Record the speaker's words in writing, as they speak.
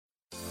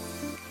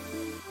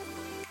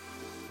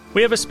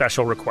We have a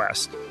special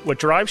request. What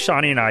drives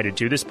Shani and I to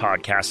do this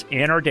podcast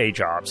and our day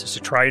jobs is to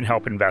try and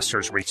help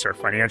investors reach their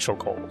financial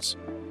goals.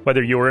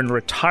 Whether you're in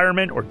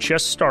retirement or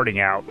just starting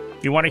out,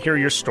 we want to hear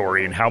your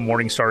story and how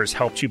Morningstar has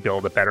helped you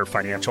build a better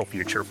financial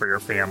future for your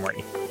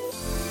family.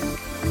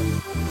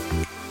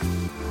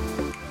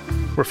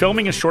 We're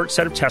filming a short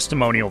set of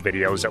testimonial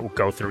videos that will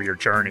go through your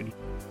journey.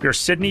 If you're a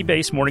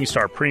Sydney-based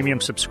Morningstar Premium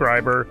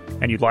subscriber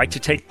and you'd like to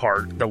take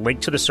part, the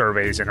link to the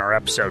surveys in our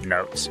episode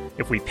notes.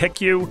 If we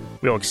pick you,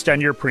 we'll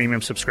extend your premium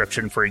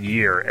subscription for a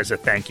year as a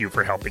thank you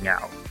for helping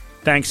out.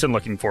 Thanks, and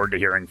looking forward to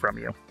hearing from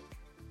you.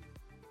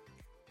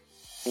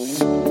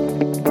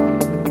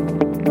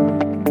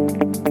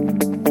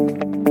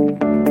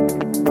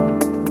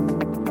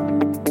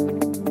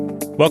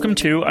 Welcome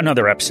to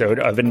another episode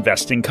of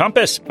Investing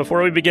Compass.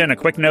 Before we begin, a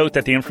quick note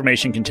that the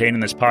information contained in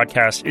this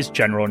podcast is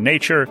general in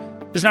nature,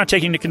 does not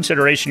take into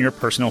consideration your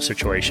personal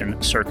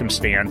situation,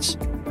 circumstances,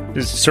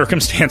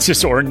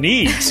 or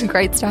needs.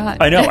 Great start.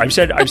 I know. I've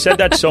said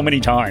that so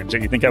many times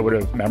that you think I would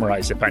have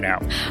memorized it by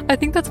now. I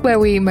think that's where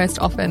we most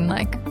often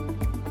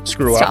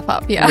screw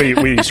up. Yeah,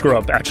 we screw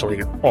up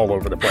actually all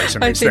over the place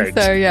in these things. I think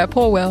so. Yeah,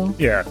 poor Will.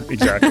 Yeah,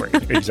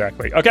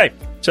 exactly. Okay.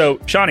 So,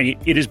 Shani,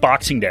 it is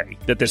Boxing Day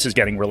that this is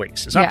getting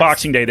released. It's not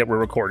Boxing Day that we're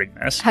recording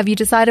this. Have you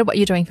decided what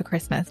you're doing for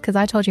Christmas? Because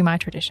I told you my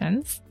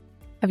traditions.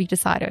 Have you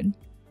decided?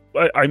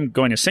 I'm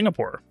going to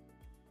Singapore.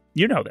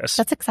 You know this.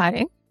 That's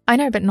exciting. I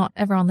know, but not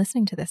everyone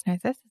listening to this knows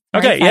this.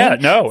 Okay, yeah,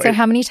 no. So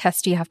how many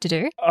tests do you have to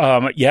do?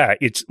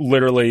 It's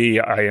literally,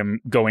 I am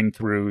going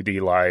through the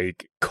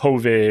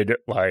COVID,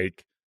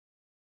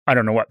 I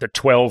don't know what, the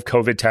 12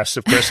 COVID tests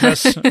of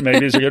Christmas,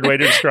 maybe is a good way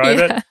to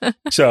describe it.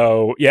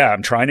 So, yeah,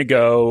 I'm trying to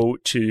go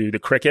to the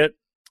cricket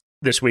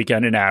this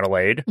weekend in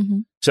Adelaide. Mm-hmm.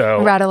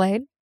 So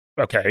Radelaide.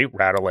 Okay,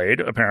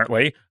 Radelaide,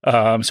 apparently.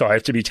 So I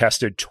have to be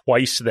tested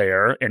twice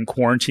there and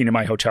quarantine in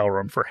my hotel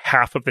room for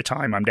half of the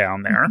time I'm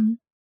down there. Mm-hmm.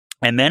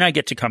 And then I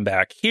get to come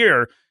back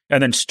here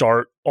and then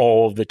start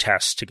all of the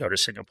tests to go to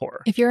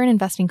Singapore. If you're an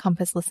Investing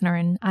Compass listener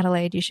in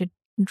Adelaide, you should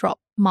drop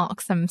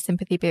Mark some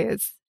sympathy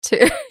beers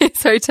to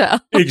his hotel.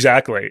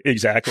 Exactly.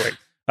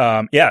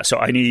 So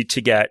I need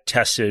to get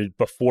tested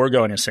before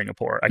going to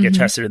Singapore. I get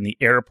tested in the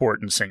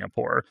airport in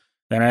Singapore.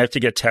 Then I have to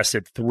get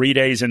tested 3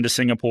 days into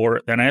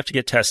Singapore. Then I have to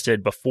get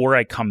tested before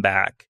I come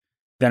back.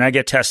 Then I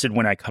get tested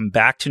when I come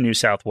back to New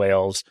South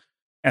Wales.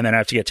 And then I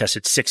have to get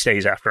tested 6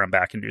 days after I'm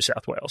back in New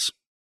South Wales.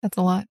 That's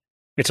a lot.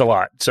 It's a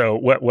lot. So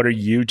what are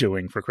you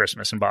doing for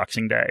Christmas and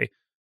Boxing Day?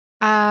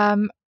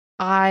 I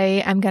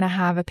am going to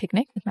have a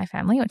picnic with my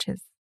family, which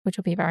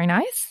will be very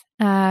nice.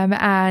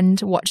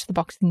 And watch the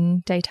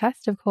Boxing Day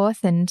test, of course,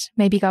 and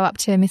maybe go up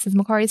to Mrs.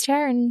 Macquarie's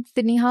chair in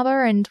Sydney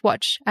Harbour and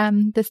watch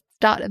the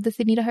start of the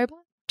Sydney to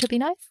Hobart. To be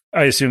nice.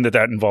 I assume that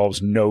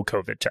involves no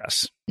COVID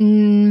tests.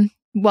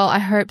 Well, I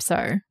hope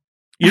so.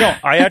 You know,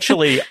 I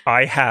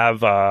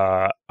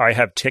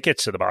have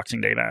tickets to the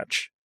Boxing Day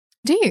match.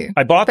 Do you?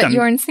 I bought them. But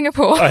you're in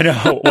Singapore. I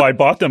know. Well, I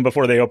bought them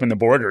before they opened the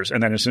borders,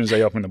 and then as soon as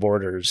they opened the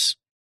borders,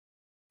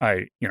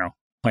 I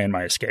plan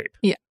my escape.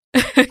 Yeah.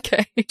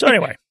 Okay. So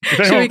anyway,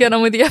 should we get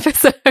on with the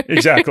episode?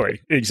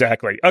 Exactly.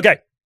 Okay.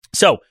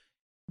 So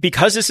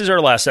because this is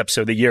our last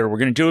episode of the year, we're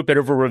going to do a bit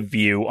of a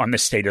review on the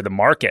state of the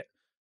market,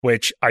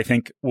 which I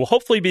think will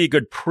hopefully be a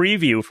good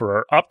preview for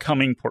our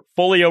upcoming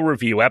portfolio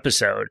review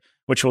episode,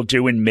 which we'll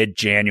do in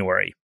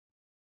mid-January.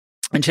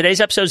 And today's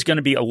episode is going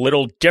to be a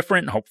little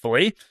different,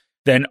 hopefully,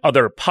 than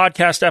other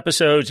podcast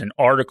episodes and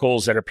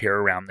articles that appear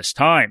around this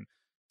time.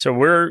 So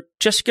we're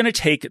just going to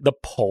take the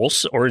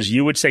pulse, or as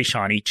you would say,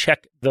 Shani,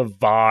 check the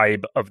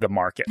vibe of the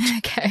market.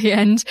 Okay,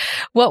 and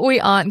what we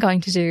aren't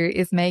going to do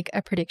is make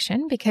a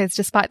prediction, because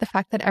despite the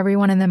fact that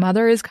everyone and their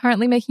mother is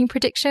currently making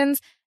predictions,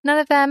 none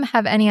of them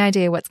have any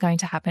idea what's going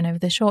to happen over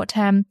the short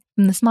term,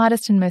 from the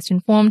smartest and most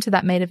informed to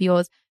that mate of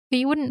yours who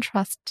you wouldn't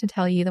trust to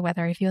tell you the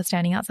weather if you're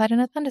standing outside in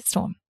a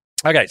thunderstorm.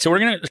 Okay, so we're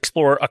going to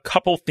explore a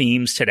couple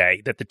themes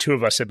today that the two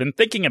of us have been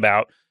thinking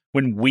about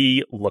when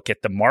we look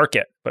at the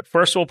market. But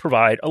first, we'll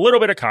provide a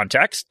little bit of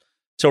context.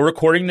 So we're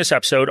recording this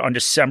episode on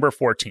December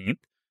 14th,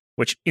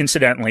 which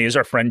incidentally is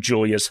our friend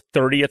Julia's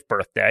 30th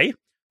birthday,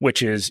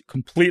 which is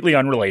completely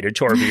unrelated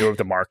to our view of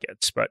the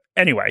markets. But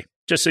anyway,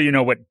 just so you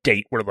know what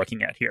date we're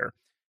looking at here.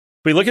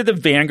 If we look at the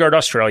Vanguard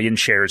Australian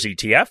Shares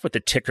ETF with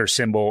the ticker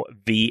symbol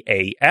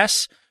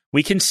VAS,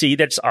 we can see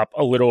that it's up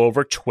a little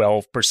over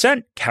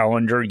 12%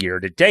 calendar year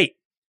to date.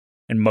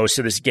 And most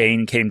of this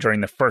gain came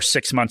during the first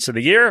 6 months of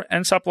the year,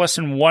 and it's up less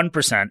than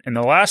 1% in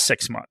the last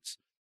 6 months.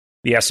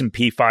 The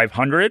S&P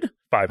 500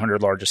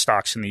 largest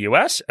stocks in the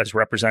U.S., as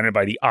represented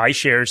by the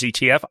iShares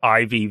ETF,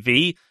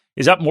 IVV,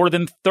 is up more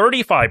than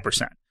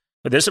 35%.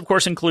 But this, of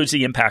course, includes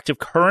the impact of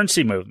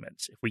currency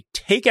movements. If we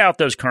take out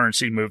those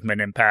currency movement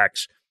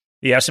impacts,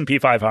 the S&P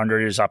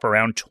 500 is up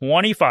around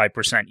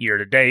 25% year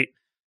to date.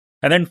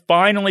 And then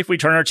finally, if we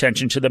turn our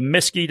attention to the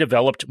MSCI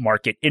Developed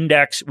Market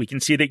Index, we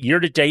can see that year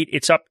to date,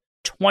 it's up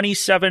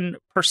 27%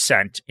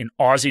 in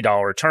Aussie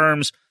dollar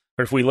terms.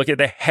 But if we look at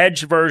the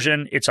hedged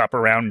version, it's up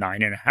around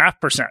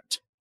 9.5%.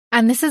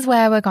 And this is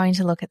where we're going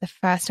to look at the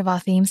first of our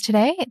themes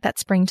today that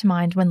spring to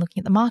mind when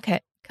looking at the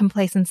market,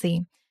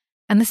 complacency.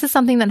 And this is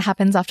something that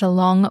happens after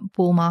long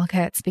bull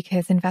markets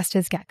because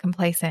investors get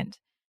complacent.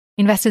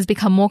 Investors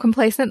become more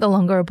complacent the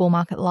longer a bull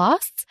market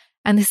lasts.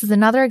 And this is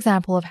another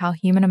example of how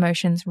human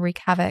emotions wreak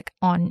havoc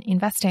on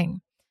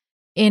investing.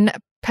 In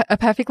a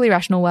perfectly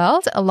rational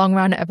world, a long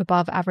run of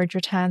above average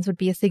returns would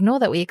be a signal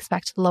that we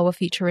expect lower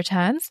future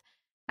returns.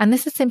 And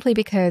this is simply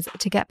because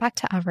to get back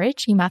to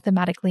average, you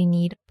mathematically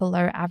need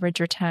below average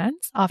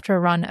returns after a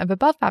run of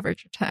above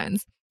average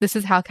returns. This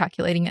is how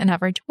calculating an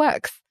average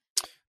works.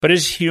 But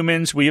as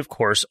humans, we of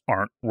course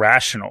aren't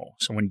rational.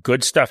 So when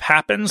good stuff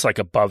happens, like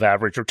above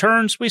average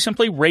returns, we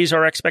simply raise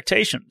our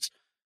expectations.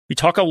 We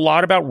talk a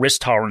lot about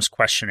risk tolerance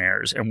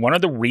questionnaires, and one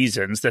of the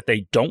reasons that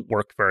they don't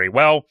work very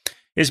well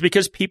is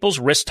because people's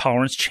risk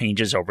tolerance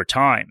changes over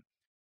time.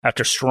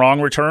 After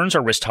strong returns,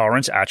 our risk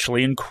tolerance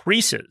actually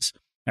increases.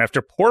 And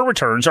after poor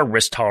returns, our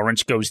risk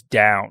tolerance goes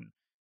down.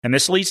 And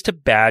this leads to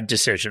bad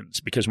decisions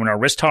because when our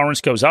risk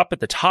tolerance goes up at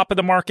the top of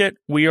the market,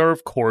 we are,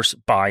 of course,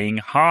 buying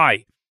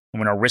high. And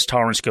when our risk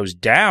tolerance goes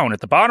down at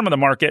the bottom of the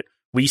market,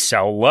 we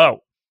sell low.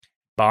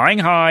 Buying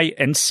high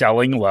and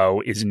selling low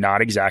is not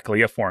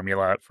exactly a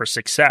formula for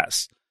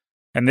success.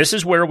 And this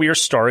is where we are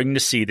starting to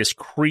see this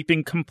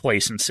creeping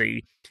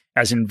complacency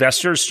as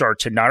investors start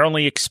to not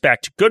only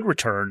expect good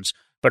returns,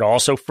 but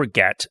also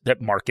forget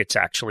that markets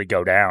actually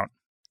go down.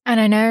 And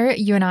I know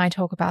you and I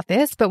talk about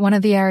this, but one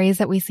of the areas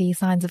that we see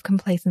signs of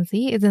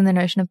complacency is in the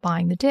notion of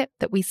buying the dip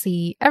that we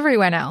see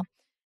everywhere now.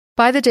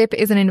 Buy the dip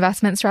is an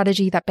investment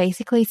strategy that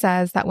basically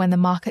says that when the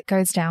market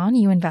goes down,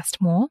 you invest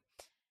more.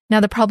 Now,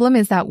 the problem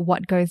is that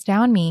what goes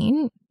down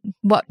means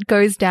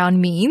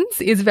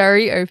is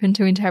very open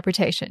to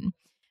interpretation.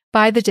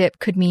 Buy the dip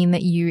could mean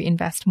that you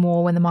invest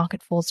more when the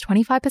market falls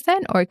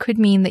 25%, or it could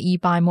mean that you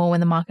buy more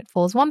when the market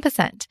falls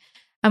 1%.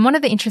 And one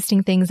of the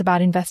interesting things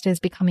about investors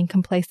becoming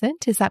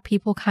complacent is that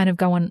people kind of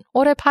go on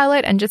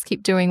autopilot and just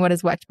keep doing what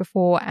has worked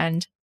before,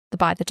 and the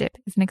buy the dip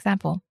is an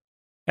example.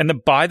 And the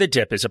buy the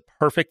dip is a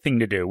perfect thing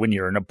to do when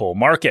you're in a bull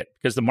market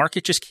because the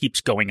market just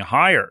keeps going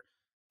higher.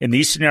 In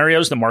these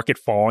scenarios, the market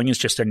falling is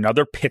just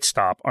another pit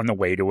stop on the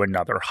way to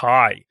another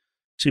high.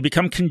 So you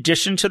become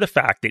conditioned to the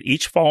fact that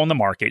each fall in the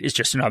market is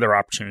just another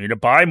opportunity to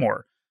buy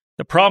more.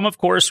 The problem, of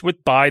course,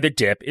 with buy the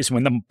dip is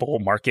when the bull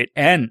market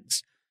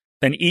ends.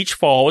 Then each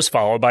fall is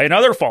followed by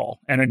another fall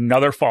and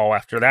another fall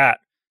after that.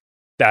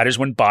 That is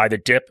when buy the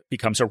dip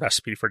becomes a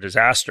recipe for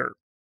disaster.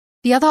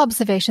 The other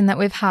observation that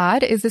we've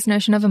had is this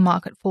notion of a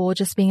market fall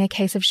just being a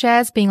case of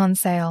shares being on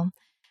sale.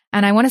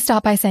 And I want to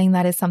start by saying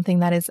that is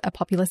something that is a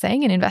popular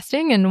saying in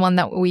investing and one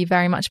that we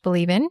very much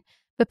believe in.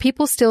 But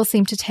people still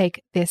seem to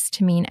take this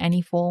to mean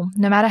any fall,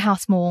 no matter how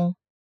small,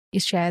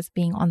 is shares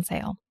being on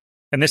sale.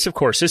 And this, of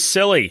course, is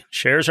silly.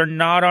 Shares are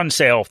not on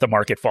sale if the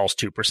market falls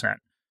 2%.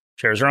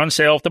 Shares are on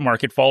sale if the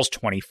market falls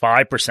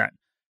 25%.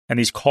 And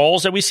these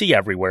calls that we see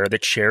everywhere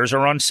that shares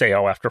are on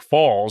sale after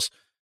falls,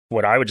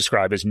 what I would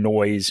describe as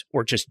noise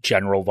or just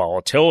general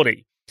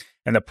volatility.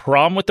 And the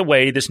problem with the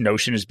way this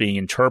notion is being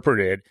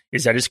interpreted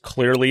is that it's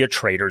clearly a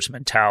trader's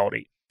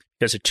mentality.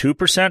 Because a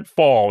 2%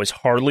 fall is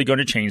hardly going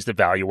to change the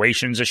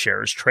valuations a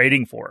share is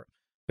trading for.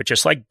 But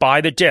just like buy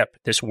the dip,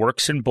 this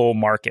works in bull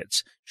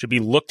markets, should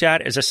be looked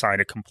at as a sign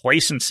of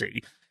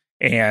complacency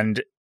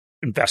and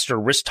investor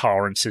risk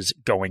tolerances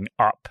going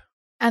up.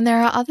 And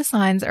there are other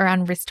signs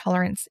around risk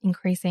tolerance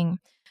increasing.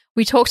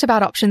 We talked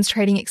about options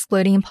trading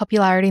exploding in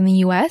popularity in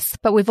the US,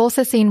 but we've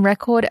also seen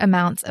record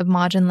amounts of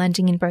margin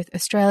lending in both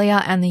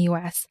Australia and the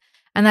US.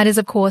 And that is,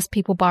 of course,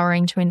 people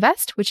borrowing to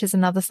invest, which is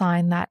another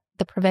sign that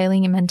the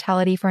prevailing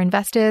mentality for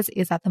investors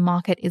is that the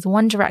market is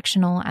one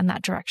directional and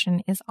that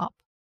direction is up.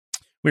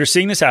 We're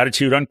seeing this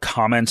attitude on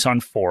comments on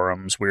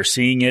forums. We're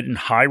seeing it in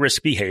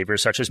high-risk behavior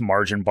such as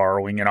margin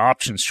borrowing and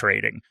options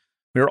trading.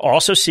 We're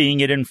also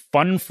seeing it in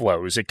fund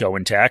flows that go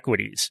into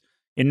equities.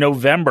 In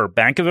November,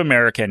 Bank of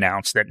America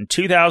announced that in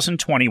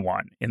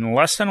 2021, in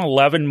less than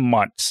 11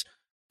 months,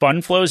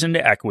 fund flows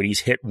into equities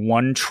hit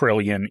 $1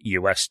 trillion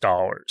US.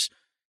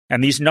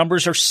 And these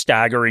numbers are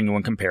staggering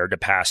when compared to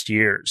past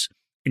years.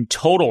 In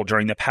total,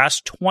 during the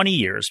past 20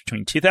 years,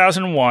 between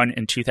 2001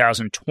 and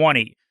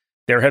 2020,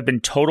 there have been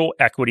total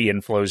equity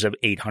inflows of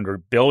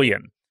 $800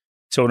 billion.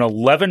 So in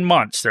 11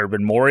 months, there have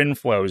been more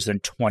inflows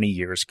than 20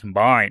 years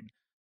combined.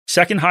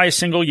 Second highest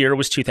single year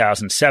was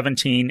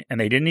 2017, and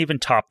they didn't even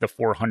top the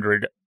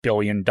 $400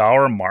 billion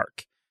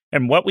mark.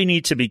 And what we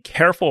need to be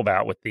careful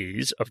about with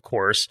these, of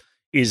course,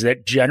 is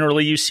that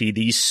generally you see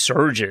these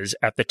surges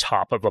at the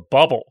top of a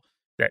bubble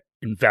that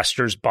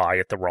investors buy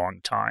at the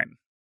wrong time.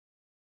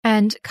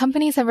 And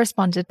companies have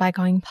responded by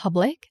going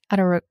public at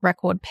a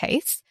record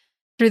pace.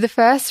 Through the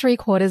first 3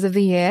 quarters of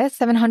the year,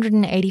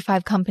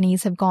 785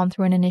 companies have gone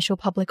through an initial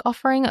public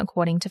offering,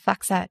 according to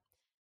FactSet.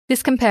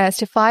 This compares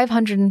to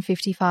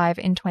 555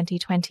 in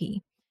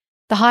 2020.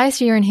 The highest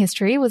year in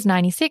history was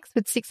 96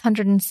 with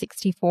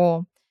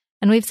 664.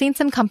 And we've seen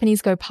some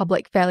companies go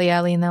public fairly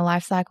early in their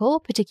life cycle,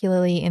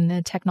 particularly in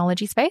the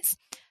technology space.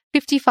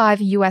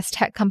 55 US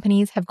tech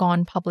companies have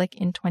gone public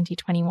in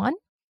 2021.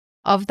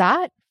 Of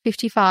that,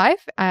 55,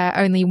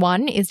 only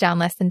one is down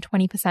less than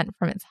 20%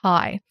 from its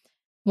high.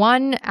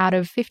 1 out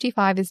of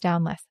 55 is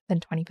down less than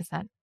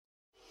 20%.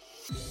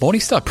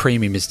 Morningstar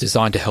Premium is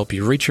designed to help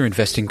you reach your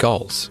investing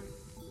goals.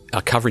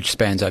 Our coverage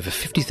spans over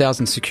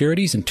 50,000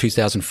 securities and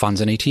 2,000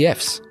 funds and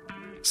ETFs.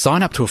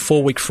 Sign up to a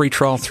 4-week free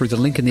trial through the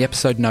link in the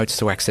episode notes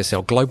to access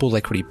our global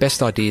equity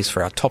best ideas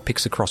for our top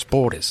picks across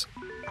borders.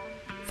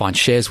 Find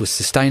shares with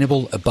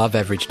sustainable,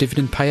 above-average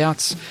dividend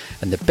payouts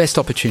and the best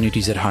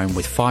opportunities at home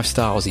with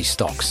 5-star Aussie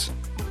stocks.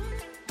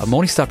 A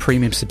Morningstar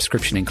Premium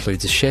subscription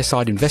includes a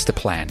ShareSide investor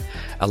plan,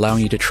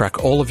 allowing you to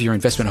track all of your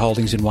investment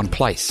holdings in one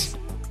place.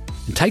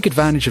 And take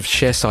advantage of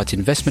ShareSide's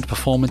investment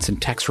performance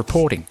and tax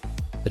reporting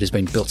that has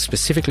been built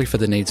specifically for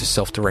the needs of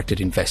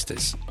self-directed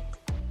investors.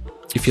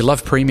 If you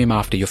love Premium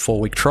after your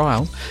 4-week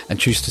trial and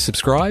choose to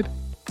subscribe,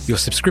 your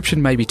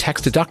subscription may be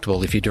tax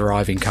deductible if you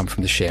derive income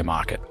from the share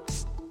market.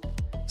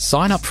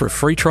 Sign up for a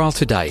free trial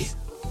today.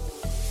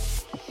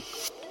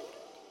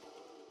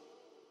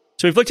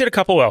 So we've looked at a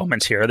couple of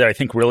elements here that I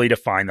think really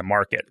define the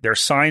market. There are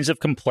signs of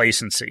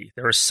complacency.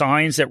 There are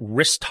signs that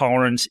risk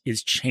tolerance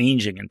is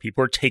changing and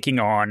people are taking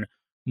on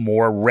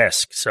more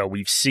risk. So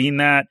we've seen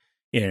that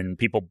in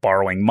people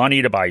borrowing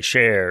money to buy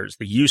shares,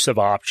 the use of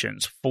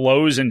options,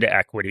 flows into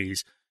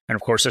equities, and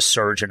of course, a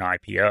surge in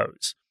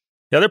IPOs.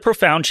 The other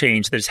profound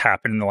change that has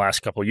happened in the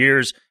last couple of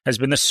years has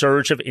been the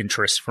surge of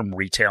interest from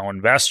retail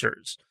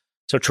investors.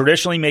 So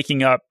traditionally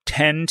making up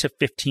 10 to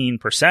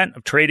 15%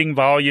 of trading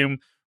volume,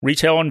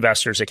 retail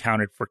investors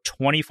accounted for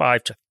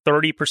 25 to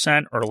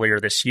 30% earlier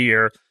this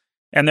year,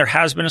 and there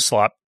has been a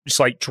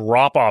slight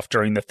drop-off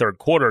during the third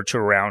quarter to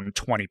around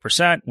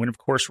 20% when, of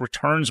course,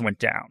 returns went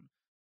down.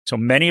 So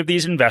many of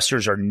these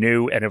investors are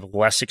new and have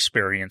less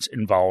experience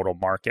in volatile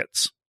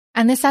markets.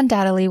 And this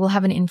undoubtedly will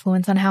have an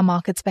influence on how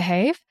markets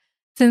behave.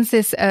 Since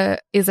this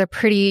is a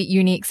pretty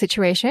unique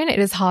situation, it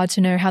is hard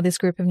to know how this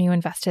group of new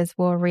investors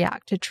will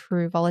react to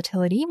true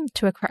volatility,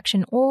 to a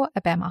correction or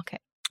a bear market.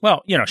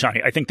 Well,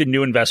 Shani, I think the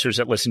new investors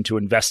that listen to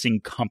Investing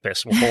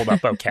Compass will hold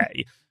up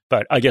okay.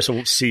 But I guess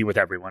we'll see with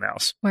everyone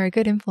else. We're a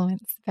good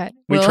influence. But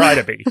we try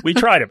to be. We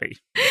try to be.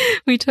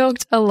 We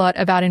talked a lot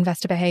about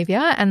investor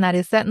behavior, and that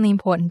is certainly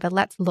important, but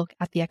let's look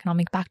at the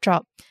economic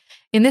backdrop.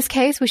 In this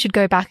case, we should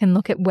go back and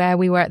look at where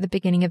we were at the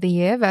beginning of the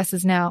year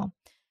versus now.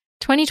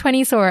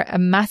 2020 saw a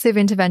massive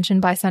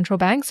intervention by central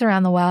banks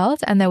around the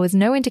world, and there was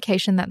no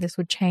indication that this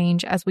would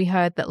change as we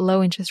heard that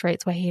low interest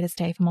rates were here to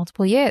stay for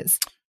multiple years.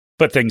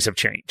 But things have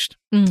changed.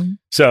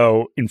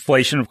 So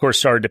inflation, of course,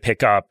 started to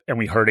pick up, and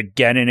we heard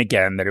again and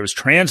again that it was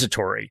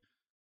transitory.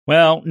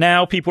 Well,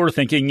 now people are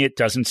thinking it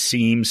doesn't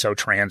seem so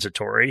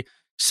transitory.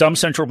 Some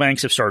central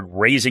banks have started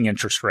raising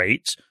interest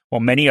rates,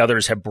 while many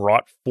others have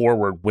brought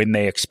forward when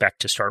they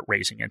expect to start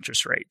raising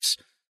interest rates.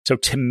 So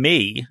to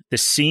me,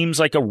 this seems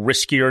like a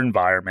riskier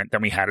environment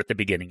than we had at the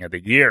beginning of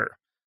the year.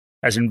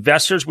 As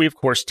investors, we, of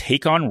course,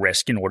 take on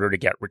risk in order to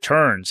get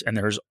returns, and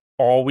there's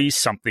always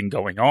something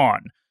going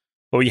on.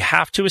 But we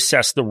have to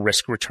assess the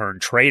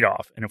risk-return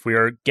trade-off and if we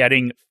are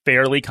getting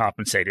fairly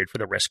compensated for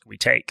the risk we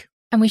take.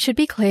 And we should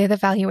be clear that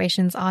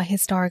valuations are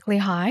historically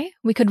high.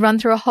 We could run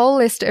through a whole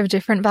list of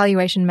different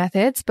valuation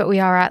methods, but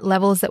we are at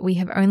levels that we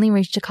have only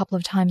reached a couple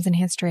of times in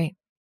history.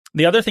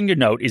 The other thing to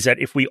note is that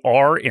if we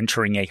are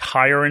entering a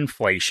higher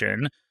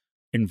inflation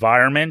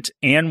environment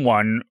and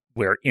one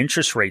where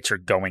interest rates are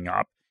going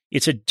up,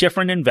 it's a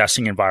different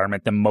investing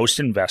environment than most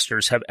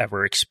investors have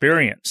ever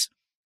experienced.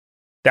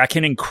 That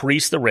can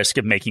increase the risk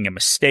of making a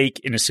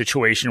mistake in a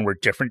situation where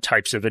different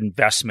types of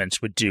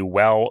investments would do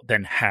well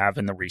than have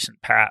in the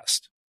recent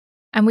past.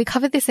 And we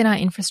covered this in our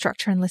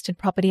infrastructure and listed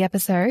property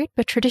episode,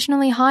 but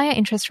traditionally higher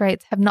interest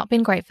rates have not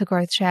been great for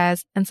growth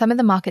shares and some of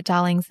the market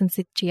darlings since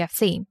the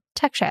GFC,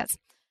 tech shares.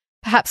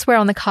 Perhaps we're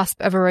on the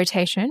cusp of a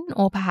rotation,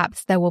 or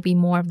perhaps there will be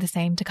more of the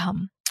same to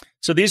come.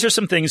 So these are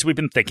some things we've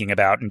been thinking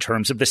about in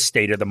terms of the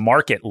state of the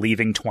market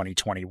leaving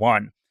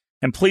 2021.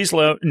 And please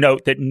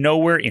note that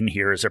nowhere in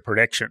here is a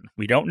prediction.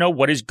 We don't know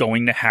what is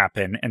going to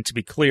happen, and to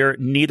be clear,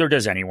 neither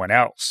does anyone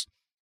else.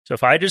 So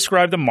if I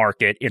describe the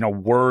market in a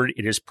word,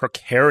 it is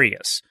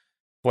precarious.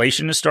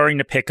 Inflation is starting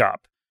to pick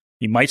up.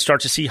 You might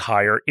start to see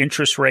higher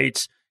interest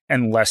rates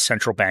and less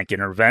central bank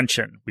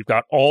intervention. We've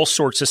got all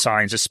sorts of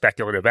signs of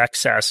speculative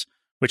excess,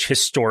 which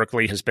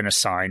historically has been a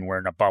sign we're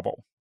in a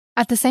bubble.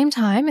 At the same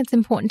time, it's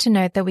important to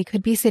note that we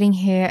could be sitting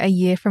here a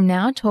year from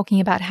now talking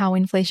about how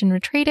inflation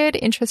retreated,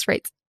 interest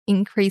rates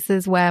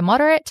increases were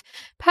moderate.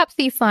 Perhaps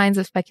these signs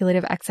of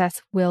speculative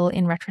excess will,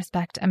 in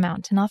retrospect,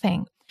 amount to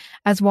nothing.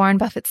 As Warren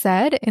Buffett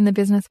said, in the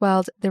business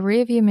world, the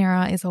rearview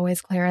mirror is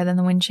always clearer than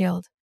the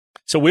windshield.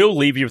 So we'll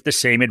leave you with the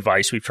same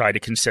advice we've tried to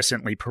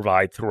consistently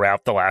provide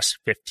throughout the last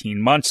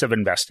 15 months of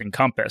Investing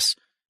Compass.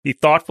 Be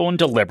thoughtful and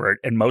deliberate,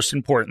 and most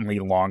importantly,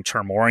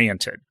 long-term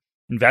oriented.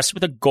 Invest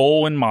with a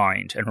goal in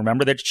mind, and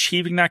remember that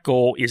achieving that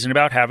goal isn't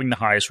about having the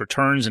highest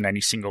returns in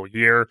any single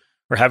year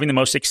or having the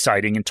most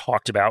exciting and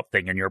talked about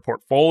thing in your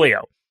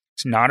portfolio.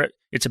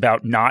 It's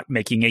about not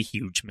making a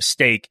huge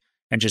mistake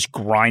and just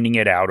grinding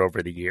it out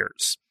over the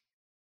years.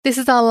 This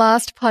is our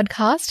last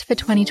podcast for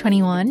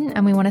 2021,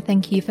 and we want to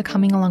thank you for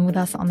coming along with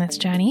us on this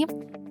journey.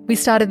 We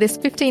started this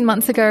 15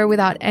 months ago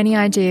without any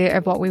idea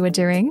of what we were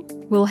doing.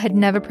 Will had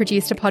never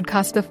produced a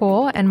podcast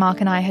before, and Mark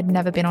and I had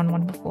never been on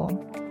one before.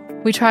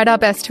 We tried our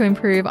best to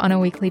improve on a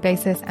weekly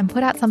basis and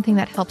put out something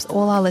that helps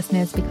all our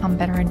listeners become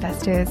better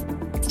investors,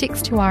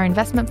 sticks to our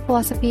investment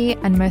philosophy,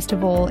 and most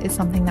of all is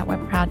something that we're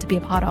proud to be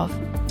a part of.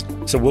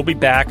 So we'll be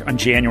back on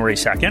January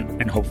 2nd,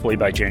 and hopefully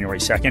by January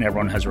 2nd,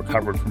 everyone has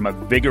recovered from a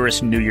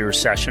vigorous New Year's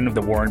session of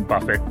the Warren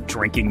Buffett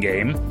drinking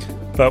game.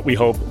 But we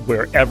hope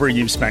wherever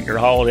you've spent your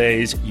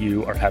holidays,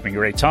 you are having a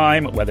great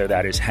time, whether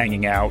that is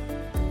hanging out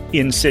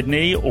in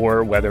Sydney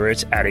or whether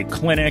it's at a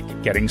clinic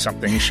getting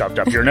something shoved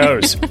up your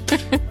nose.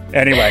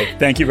 Anyway,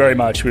 thank you very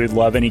much. We would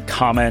love any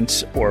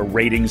comments or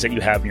ratings that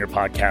you have in your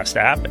podcast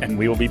app, and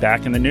we will be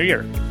back in the new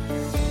year.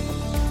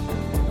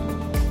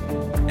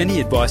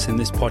 Any advice in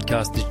this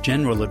podcast is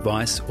general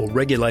advice or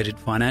regulated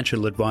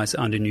financial advice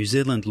under New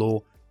Zealand law,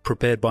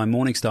 prepared by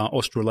Morningstar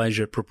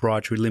Australasia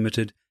Proprietary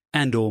Limited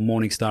and or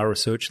Morningstar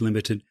Research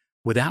Limited,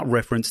 without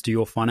reference to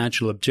your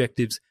financial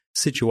objectives,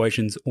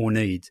 situations or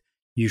needs.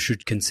 You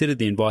should consider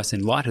the advice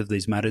in light of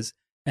these matters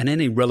and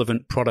any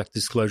relevant product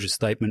disclosure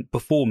statement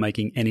before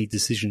making any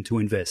decision to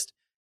invest.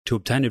 To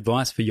obtain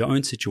advice for your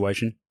own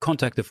situation,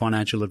 contact a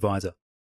financial advisor.